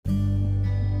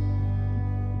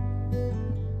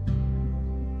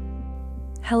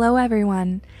Hello,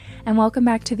 everyone, and welcome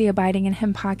back to the Abiding in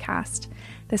Him podcast.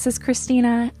 This is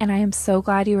Christina, and I am so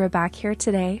glad you are back here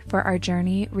today for our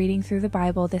journey reading through the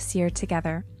Bible this year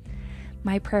together.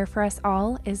 My prayer for us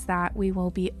all is that we will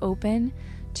be open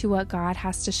to what God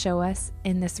has to show us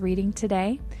in this reading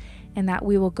today, and that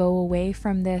we will go away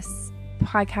from this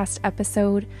podcast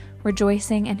episode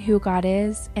rejoicing in who God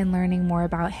is and learning more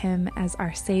about Him as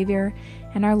our Savior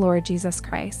and our Lord Jesus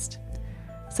Christ.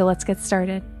 So let's get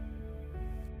started.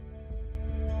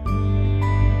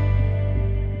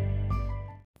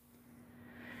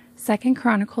 Second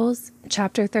Chronicles,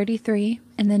 chapter 33,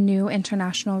 in the New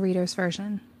International Reader's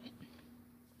Version.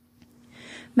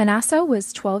 Manasseh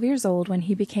was 12 years old when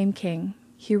he became king.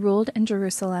 He ruled in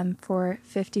Jerusalem for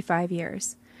 55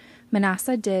 years.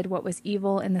 Manasseh did what was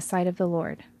evil in the sight of the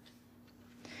Lord.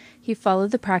 He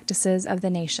followed the practices of the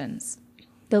nations.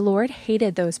 The Lord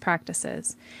hated those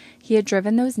practices. He had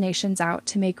driven those nations out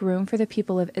to make room for the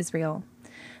people of Israel.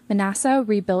 Manasseh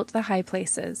rebuilt the high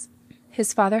places.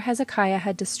 His father Hezekiah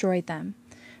had destroyed them.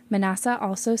 Manasseh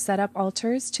also set up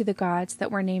altars to the gods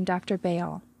that were named after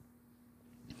Baal.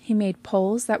 He made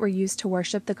poles that were used to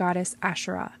worship the goddess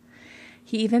Asherah.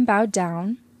 He even bowed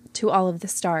down to all of the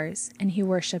stars, and he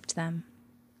worshipped them.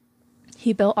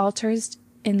 He built altars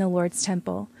in the Lord's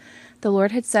temple. The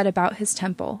Lord had said about his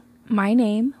temple, "My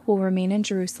name will remain in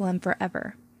Jerusalem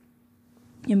forever."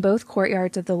 In both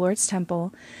courtyards of the Lord's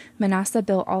temple, Manasseh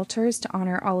built altars to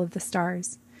honor all of the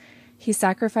stars. He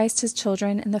sacrificed his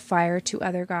children in the fire to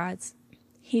other gods.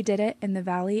 He did it in the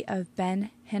valley of Ben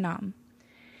Hinnom.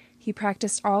 He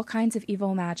practiced all kinds of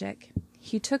evil magic.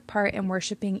 He took part in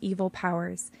worshiping evil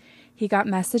powers. He got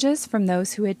messages from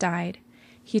those who had died.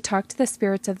 He talked to the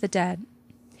spirits of the dead.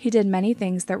 He did many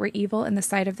things that were evil in the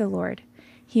sight of the Lord.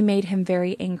 He made him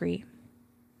very angry.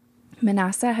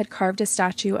 Manasseh had carved a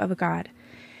statue of a god.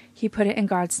 He put it in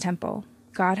God's temple.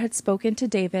 God had spoken to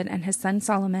David and his son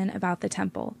Solomon about the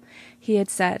temple. He had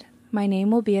said, "My name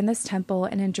will be in this temple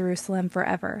and in Jerusalem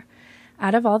forever.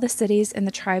 Out of all the cities and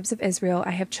the tribes of Israel,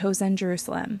 I have chosen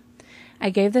Jerusalem. I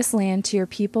gave this land to your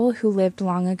people who lived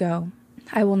long ago.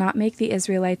 I will not make the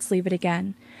Israelites leave it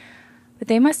again. But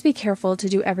they must be careful to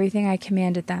do everything I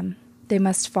commanded them. They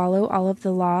must follow all of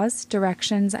the laws,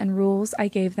 directions, and rules I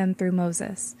gave them through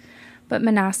Moses." But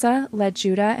Manasseh led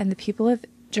Judah and the people of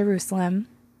Jerusalem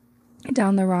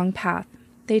down the wrong path.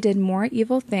 They did more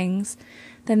evil things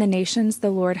than the nations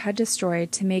the Lord had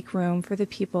destroyed to make room for the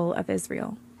people of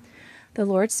Israel. The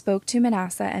Lord spoke to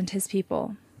Manasseh and his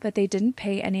people, but they didn't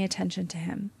pay any attention to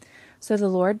him. So the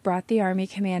Lord brought the army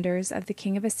commanders of the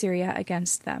king of Assyria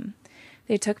against them.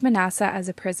 They took Manasseh as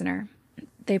a prisoner.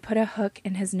 They put a hook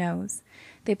in his nose.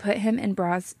 They put him in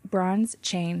bronze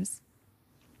chains,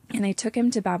 and they took him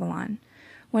to Babylon.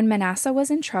 When Manasseh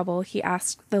was in trouble, he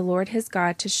asked the Lord his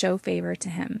God to show favor to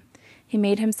him. He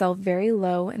made himself very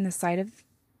low in the sight of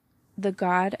the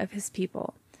God of his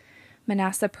people.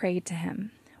 Manasseh prayed to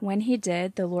him. When he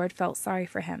did, the Lord felt sorry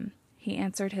for him. He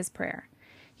answered his prayer.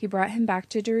 He brought him back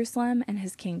to Jerusalem and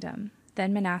his kingdom.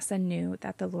 Then Manasseh knew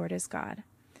that the Lord is God.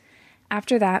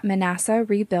 After that, Manasseh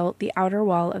rebuilt the outer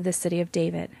wall of the city of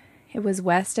David. It was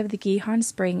west of the Gihon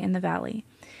spring in the valley.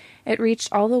 It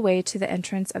reached all the way to the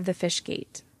entrance of the fish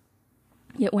gate.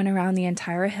 It went around the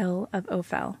entire hill of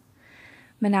Ophel.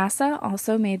 Manasseh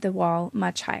also made the wall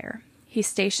much higher. He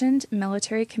stationed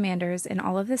military commanders in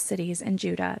all of the cities in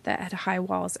Judah that had high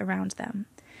walls around them.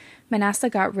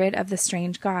 Manasseh got rid of the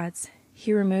strange gods.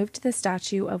 He removed the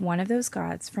statue of one of those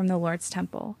gods from the Lord's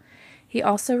temple. He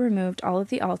also removed all of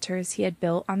the altars he had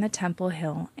built on the temple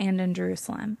hill and in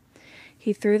Jerusalem.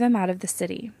 He threw them out of the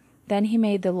city. Then he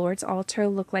made the Lord's altar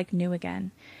look like new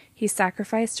again. He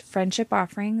sacrificed friendship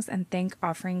offerings and thank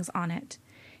offerings on it.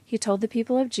 He told the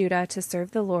people of Judah to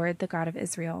serve the Lord, the God of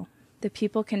Israel. The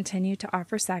people continued to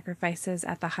offer sacrifices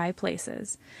at the high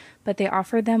places, but they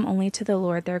offered them only to the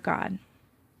Lord their God.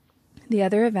 The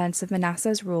other events of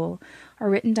Manasseh's rule are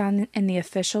written down in the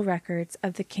official records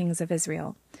of the kings of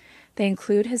Israel. They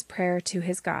include his prayer to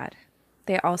his God.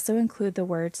 They also include the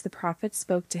words the prophets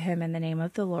spoke to him in the name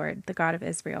of the Lord, the God of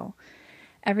Israel.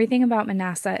 Everything about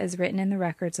Manasseh is written in the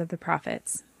records of the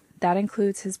prophets. That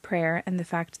includes his prayer and the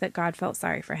fact that God felt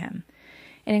sorry for him.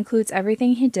 It includes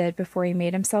everything he did before he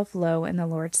made himself low in the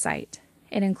Lord's sight.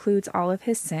 It includes all of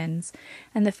his sins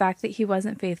and the fact that he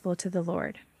wasn't faithful to the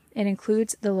Lord. It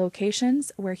includes the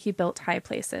locations where he built high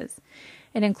places.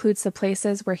 It includes the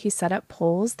places where he set up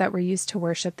poles that were used to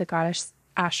worship the goddess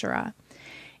Asherah.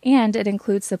 And it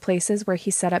includes the places where he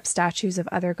set up statues of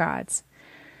other gods.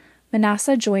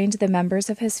 Manasseh joined the members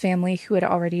of his family who had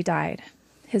already died.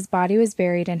 His body was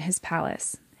buried in his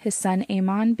palace. His son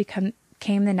Amon became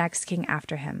the next king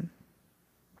after him.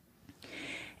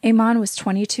 Amon was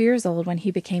 22 years old when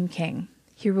he became king.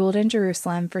 He ruled in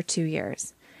Jerusalem for 2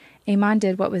 years. Amon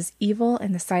did what was evil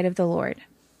in the sight of the Lord,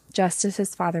 just as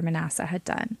his father Manasseh had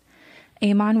done.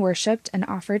 Amon worshipped and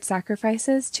offered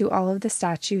sacrifices to all of the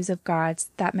statues of gods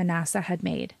that Manasseh had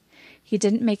made. He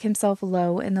didn't make himself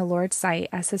low in the Lord's sight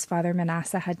as his father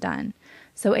Manasseh had done,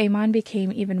 so Amon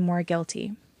became even more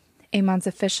guilty. Amon's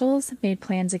officials made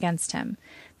plans against him.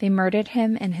 They murdered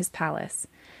him in his palace.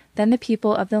 Then the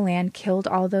people of the land killed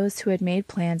all those who had made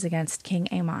plans against King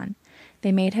Amon.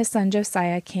 They made his son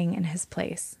Josiah king in his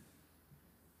place.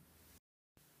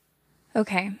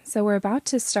 Okay, so we're about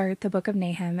to start the book of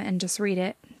Nahum and just read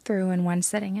it through in one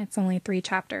sitting. It's only 3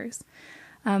 chapters.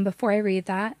 Before I read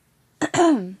that,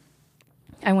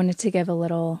 I wanted to give a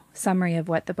little summary of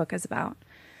what the book is about.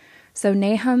 So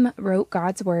Nahum wrote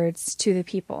God's words to the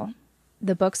people.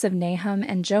 The books of Nahum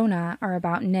and Jonah are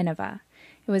about Nineveh.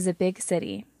 It was a big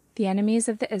city. The enemies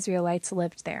of the Israelites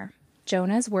lived there.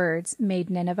 Jonah's words made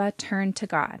Nineveh turn to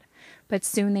God, but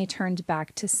soon they turned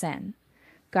back to sin.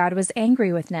 God was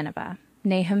angry with Nineveh.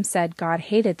 Nahum said God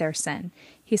hated their sin.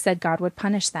 He said God would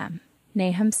punish them.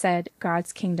 Nahum said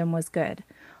God's kingdom was good.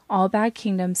 All bad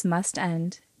kingdoms must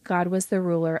end. God was the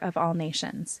ruler of all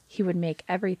nations. He would make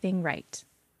everything right.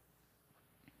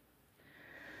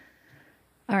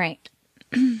 All right.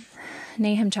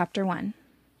 Nahum chapter 1.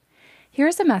 Here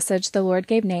is a message the Lord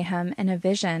gave Nahum in a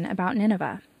vision about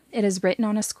Nineveh. It is written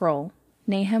on a scroll.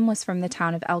 Nahum was from the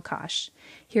town of Elkosh.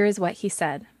 Here is what he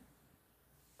said.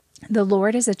 The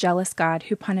Lord is a jealous God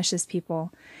who punishes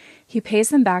people. He pays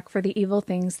them back for the evil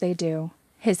things they do.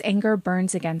 His anger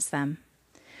burns against them.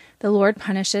 The Lord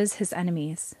punishes his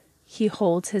enemies. He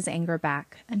holds his anger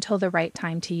back until the right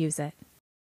time to use it.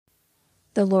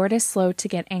 The Lord is slow to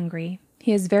get angry.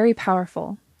 He is very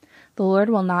powerful. The Lord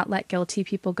will not let guilty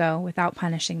people go without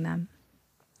punishing them.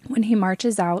 When he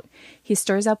marches out, he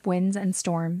stirs up winds and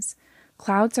storms.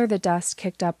 Clouds are the dust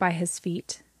kicked up by his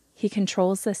feet. He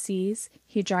controls the seas.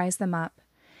 He dries them up.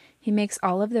 He makes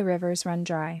all of the rivers run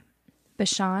dry.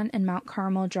 Bashan and Mount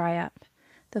Carmel dry up.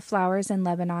 The flowers in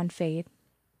Lebanon fade.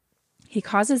 He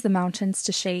causes the mountains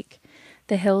to shake.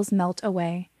 The hills melt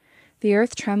away. The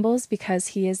earth trembles because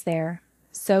he is there.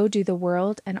 So do the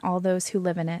world and all those who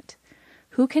live in it.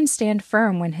 Who can stand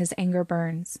firm when his anger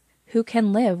burns? Who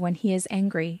can live when he is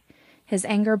angry? His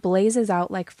anger blazes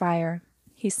out like fire.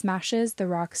 He smashes the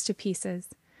rocks to pieces.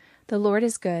 The Lord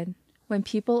is good. When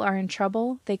people are in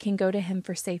trouble, they can go to him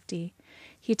for safety.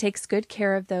 He takes good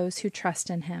care of those who trust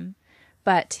in him.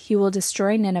 But he will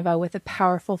destroy Nineveh with a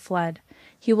powerful flood.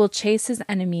 He will chase his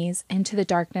enemies into the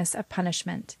darkness of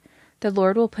punishment. The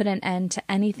Lord will put an end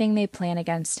to anything they plan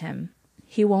against him.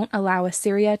 He won't allow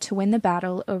Assyria to win the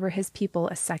battle over his people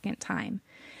a second time.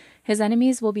 His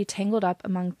enemies will be tangled up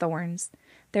among thorns.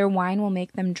 Their wine will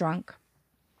make them drunk.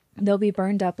 They'll be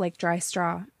burned up like dry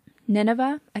straw.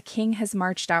 Nineveh, a king has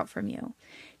marched out from you.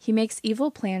 He makes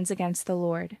evil plans against the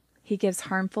Lord. He gives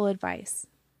harmful advice.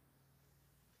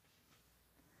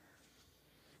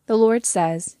 The Lord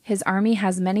says, his army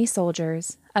has many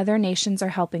soldiers. Other nations are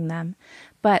helping them,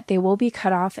 but they will be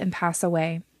cut off and pass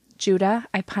away. Judah,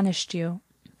 I punished you,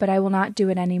 but I will not do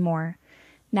it anymore.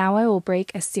 Now I will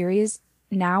break Assyria's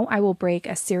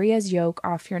yoke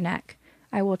off your neck.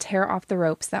 I will tear off the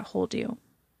ropes that hold you.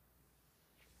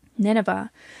 Nineveh,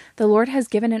 the Lord has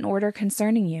given an order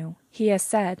concerning you. He has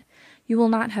said, you will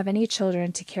not have any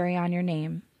children to carry on your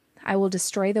name. I will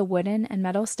destroy the wooden and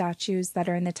metal statues that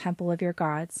are in the temple of your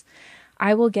gods.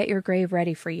 I will get your grave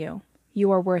ready for you.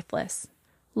 You are worthless.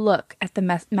 Look at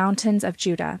the mountains of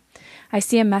Judah. I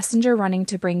see a messenger running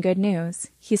to bring good news.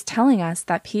 He's telling us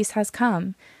that peace has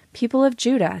come. People of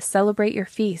Judah, celebrate your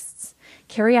feasts.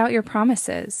 Carry out your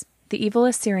promises. The evil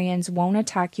Assyrians won't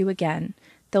attack you again.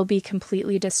 They'll be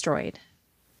completely destroyed.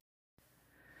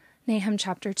 Nahum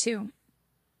chapter 2.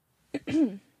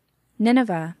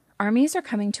 Nineveh, armies are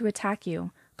coming to attack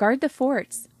you. Guard the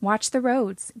forts. Watch the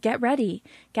roads. Get ready.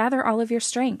 Gather all of your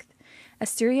strength.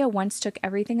 Assyria once took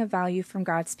everything of value from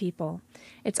God's people.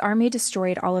 Its army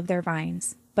destroyed all of their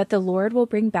vines. But the Lord will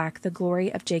bring back the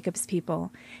glory of Jacob's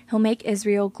people. He'll make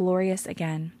Israel glorious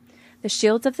again. The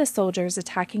shields of the soldiers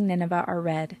attacking Nineveh are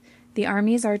red. The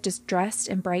armies are dressed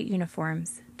in bright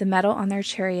uniforms. The metal on their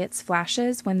chariots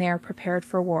flashes when they are prepared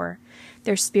for war.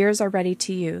 Their spears are ready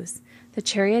to use. The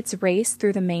chariots race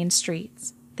through the main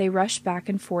streets. They rush back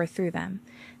and forth through them.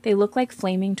 They look like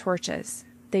flaming torches.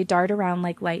 They dart around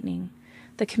like lightning.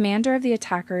 The commander of the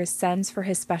attackers sends for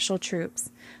his special troops,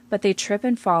 but they trip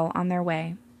and fall on their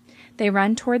way. They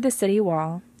run toward the city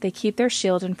wall. They keep their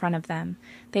shield in front of them.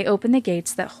 They open the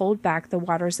gates that hold back the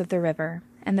waters of the river,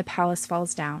 and the palace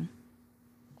falls down.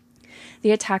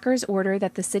 The attackers order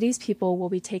that the city's people will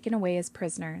be taken away as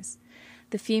prisoners.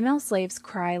 The female slaves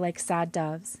cry like sad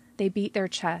doves. They beat their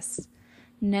chests.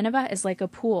 Nineveh is like a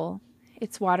pool.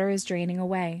 Its water is draining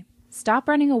away. Stop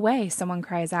running away, someone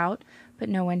cries out, but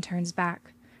no one turns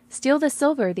back. Steal the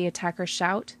silver, the attackers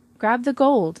shout. Grab the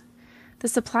gold. The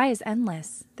supply is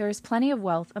endless. There is plenty of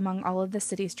wealth among all of the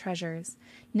city's treasures.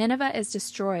 Nineveh is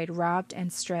destroyed, robbed,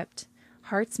 and stripped.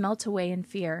 Hearts melt away in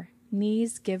fear.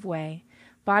 Knees give way.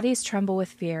 Bodies tremble with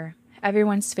fear.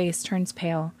 Everyone's face turns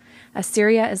pale.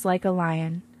 Assyria is like a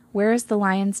lion. Where is the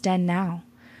lion's den now?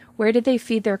 Where did they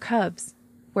feed their cubs?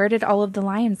 Where did all of the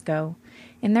lions go?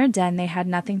 In their den they had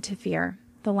nothing to fear.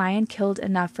 The lion killed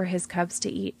enough for his cubs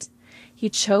to eat. He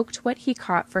choked what he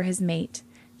caught for his mate.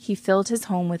 He filled his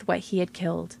home with what he had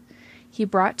killed. He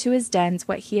brought to his dens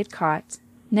what he had caught.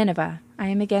 Nineveh, I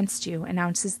am against you,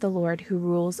 announces the Lord who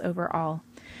rules over all.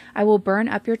 I will burn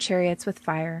up your chariots with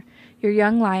fire. Your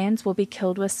young lions will be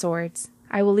killed with swords.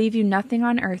 I will leave you nothing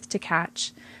on earth to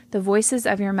catch. The voices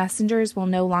of your messengers will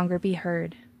no longer be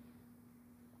heard.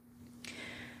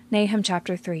 Nahum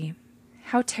chapter 3.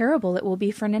 How terrible it will be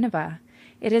for Nineveh!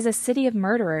 It is a city of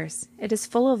murderers. It is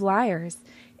full of liars.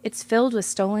 It's filled with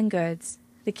stolen goods.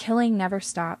 The killing never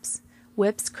stops.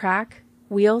 Whips crack,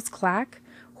 wheels clack,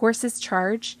 horses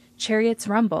charge, chariots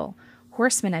rumble,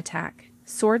 horsemen attack,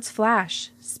 swords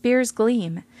flash, spears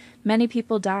gleam. Many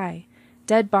people die.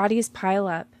 Dead bodies pile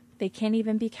up. They can't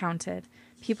even be counted.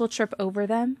 People trip over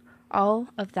them. All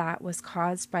of that was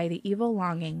caused by the evil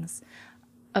longings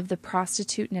of the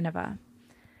prostitute Nineveh.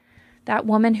 That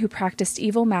woman who practiced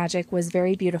evil magic was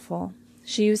very beautiful.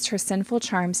 She used her sinful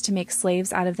charms to make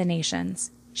slaves out of the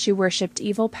nations. She worshipped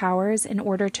evil powers in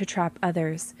order to trap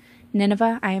others.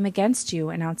 Nineveh, I am against you,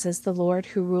 announces the Lord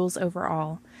who rules over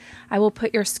all. I will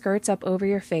put your skirts up over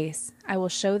your face. I will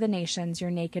show the nations your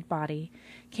naked body.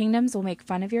 Kingdoms will make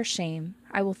fun of your shame.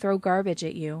 I will throw garbage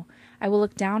at you. I will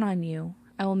look down on you.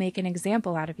 I will make an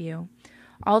example out of you.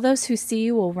 All those who see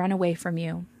you will run away from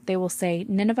you. They will say,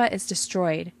 Nineveh is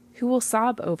destroyed. Who will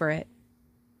sob over it?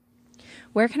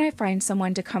 Where can I find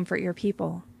someone to comfort your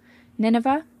people?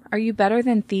 Nineveh, are you better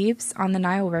than Thebes on the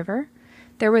Nile River?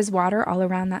 There was water all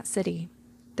around that city.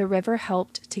 The river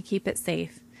helped to keep it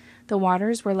safe. The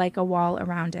waters were like a wall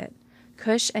around it.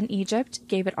 Cush and Egypt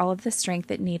gave it all of the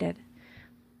strength it needed.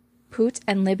 Put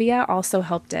and Libya also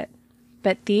helped it.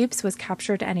 But Thebes was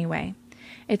captured anyway.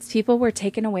 Its people were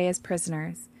taken away as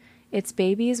prisoners. Its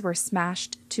babies were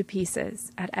smashed to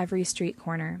pieces at every street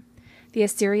corner. The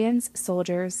Assyrian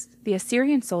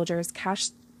soldiers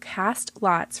cast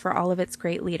lots for all of its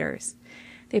great leaders.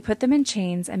 They put them in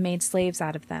chains and made slaves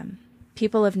out of them.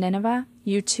 People of Nineveh,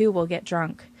 you too will get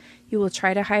drunk. You will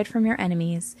try to hide from your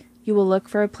enemies. You will look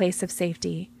for a place of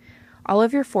safety. All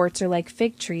of your forts are like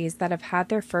fig trees that have had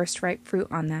their first ripe fruit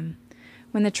on them.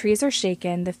 When the trees are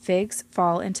shaken, the figs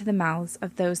fall into the mouths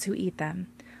of those who eat them.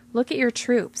 Look at your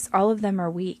troops. All of them are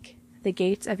weak. The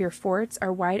gates of your forts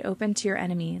are wide open to your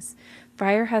enemies.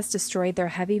 Fire has destroyed their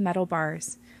heavy metal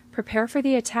bars. Prepare for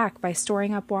the attack by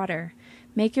storing up water.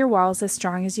 Make your walls as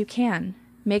strong as you can.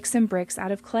 Make some bricks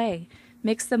out of clay.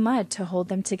 Mix the mud to hold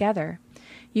them together.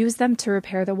 Use them to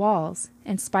repair the walls.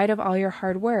 In spite of all your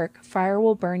hard work, fire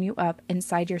will burn you up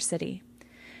inside your city.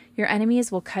 Your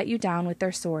enemies will cut you down with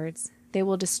their swords. They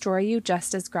will destroy you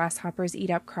just as grasshoppers eat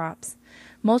up crops.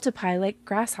 Multiply like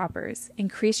grasshoppers.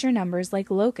 Increase your numbers like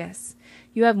locusts.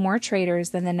 You have more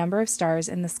traitors than the number of stars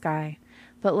in the sky.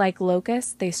 But like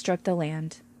locusts, they strip the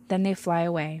land. Then they fly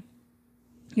away.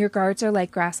 Your guards are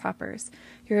like grasshoppers.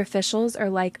 Your officials are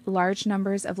like large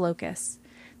numbers of locusts.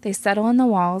 They settle in the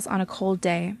walls on a cold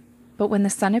day, but when the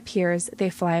sun appears, they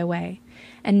fly away,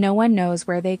 and no one knows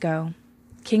where they go.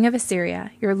 King of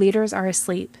Assyria, your leaders are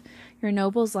asleep. Your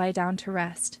nobles lie down to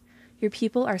rest. Your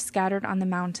people are scattered on the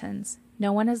mountains.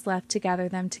 No one is left to gather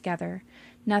them together.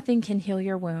 Nothing can heal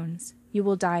your wounds. You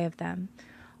will die of them.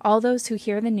 All those who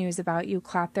hear the news about you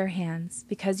clap their hands,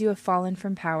 because you have fallen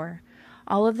from power.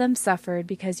 All of them suffered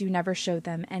because you never showed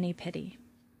them any pity.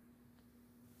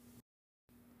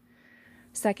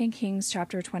 2 Kings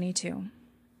chapter 22.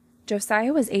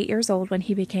 Josiah was 8 years old when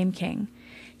he became king.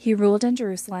 He ruled in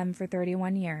Jerusalem for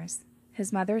 31 years.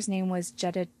 His mother's name was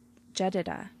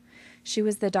Jedidah. She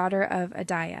was the daughter of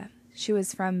Adiah. She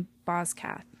was from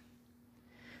Bozkath.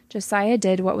 Josiah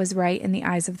did what was right in the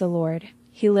eyes of the Lord.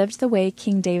 He lived the way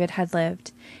King David had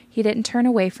lived. He didn't turn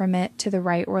away from it to the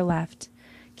right or left.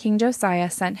 King Josiah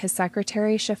sent his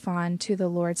secretary Shaphan to the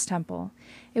Lord's temple.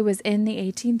 It was in the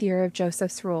 18th year of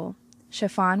Joseph's rule.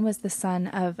 Shaphan was the son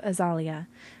of Azaliah.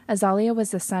 Azaliah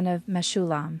was the son of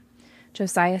Meshullam.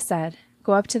 Josiah said,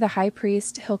 Go up to the high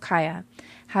priest Hilkiah.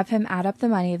 Have him add up the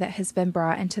money that has been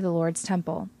brought into the Lord's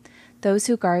temple. Those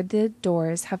who guard the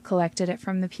doors have collected it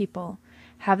from the people.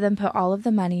 Have them put all of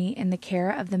the money in the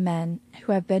care of the men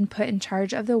who have been put in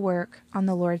charge of the work on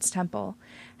the Lord's temple.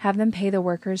 Have them pay the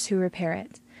workers who repair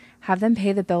it. Have them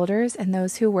pay the builders and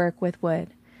those who work with wood.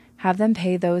 Have them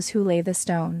pay those who lay the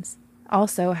stones.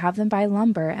 Also, have them buy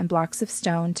lumber and blocks of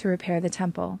stone to repair the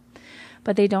temple.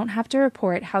 But they don't have to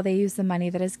report how they use the money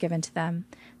that is given to them.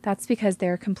 That's because they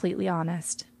are completely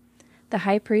honest. The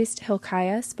high priest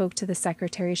Hilkiah spoke to the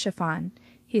secretary Shaphan.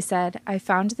 He said, I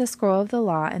found the scroll of the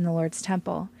law in the Lord's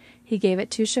temple. He gave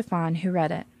it to Shaphan, who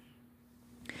read it.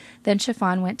 Then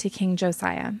Shaphan went to King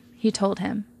Josiah. He told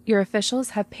him, Your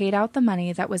officials have paid out the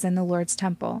money that was in the Lord's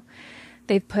temple.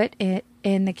 They've put it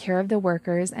in the care of the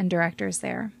workers and directors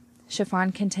there.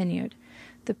 Shaphan continued,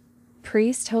 The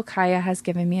priest Hilkiah has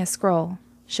given me a scroll.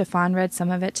 Shaphan read some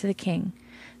of it to the king.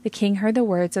 The king heard the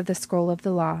words of the scroll of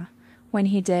the law. When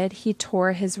he did, he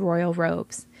tore his royal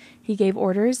robes. He gave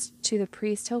orders to the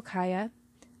priest Hilkiah,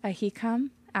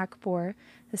 Ahikam, Akbor,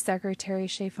 the secretary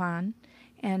Shaphan,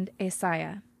 and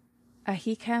Asaiah.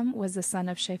 Ahikam was the son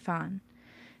of Shaphan.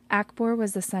 Akbor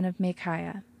was the son of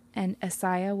Micaiah, and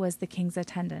Asaiah was the king's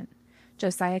attendant.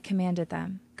 Josiah commanded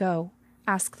them, Go,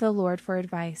 ask the Lord for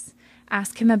advice.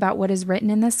 Ask him about what is written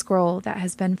in the scroll that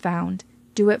has been found.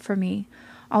 Do it for me.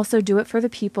 Also do it for the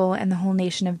people and the whole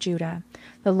nation of Judah.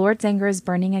 The Lord's anger is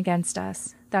burning against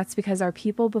us. That's because our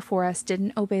people before us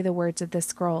didn't obey the words of this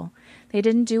scroll. They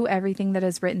didn't do everything that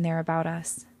is written there about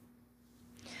us.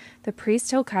 The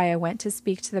priest Hilkiah went to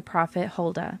speak to the prophet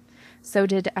Huldah. So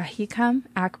did Ahikam,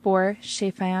 Akbor,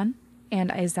 Shaphan,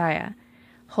 and Isaiah.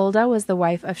 Huldah was the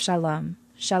wife of Shallum.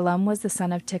 Shallum was the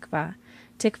son of Tikvah.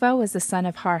 Tikvah was the son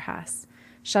of Harhas.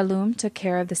 Shallum took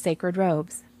care of the sacred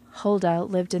robes. Huldah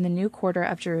lived in the new quarter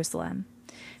of Jerusalem.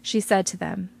 She said to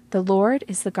them, The Lord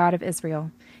is the God of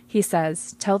Israel. He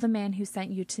says, Tell the man who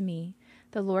sent you to me.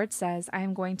 The Lord says, I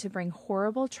am going to bring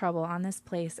horrible trouble on this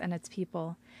place and its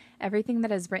people. Everything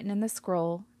that is written in the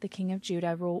scroll the king of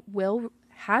Judah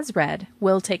has read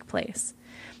will take place.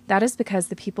 That is because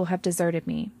the people have deserted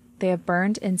me. They have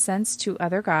burned incense to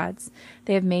other gods.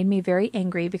 They have made me very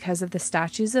angry because of the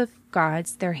statues of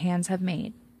gods their hands have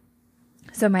made.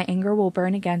 So my anger will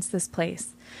burn against this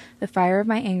place. The fire of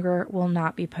my anger will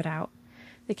not be put out.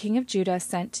 The king of Judah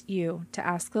sent you to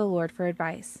ask the Lord for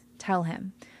advice. Tell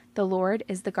him, The Lord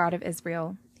is the God of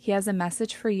Israel. He has a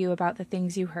message for you about the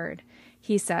things you heard.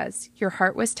 He says, Your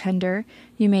heart was tender.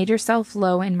 You made yourself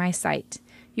low in my sight.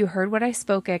 You heard what I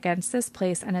spoke against this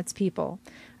place and its people.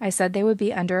 I said they would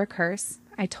be under a curse.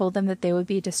 I told them that they would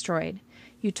be destroyed.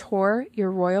 You tore your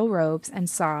royal robes and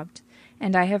sobbed.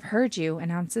 And I have heard you,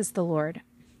 announces the Lord.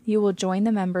 You will join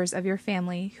the members of your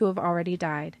family who have already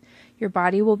died. Your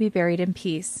body will be buried in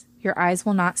peace. Your eyes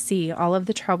will not see all of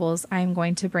the troubles I am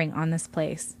going to bring on this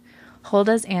place.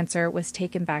 Huldah's answer was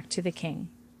taken back to the king.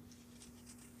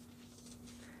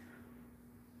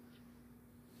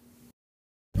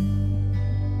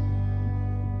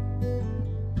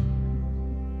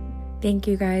 Thank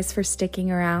you guys for sticking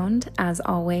around. As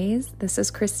always, this is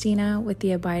Christina with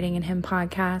the Abiding in Him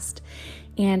podcast,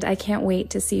 and I can't wait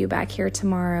to see you back here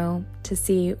tomorrow to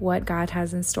see what God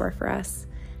has in store for us.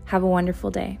 Have a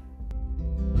wonderful day.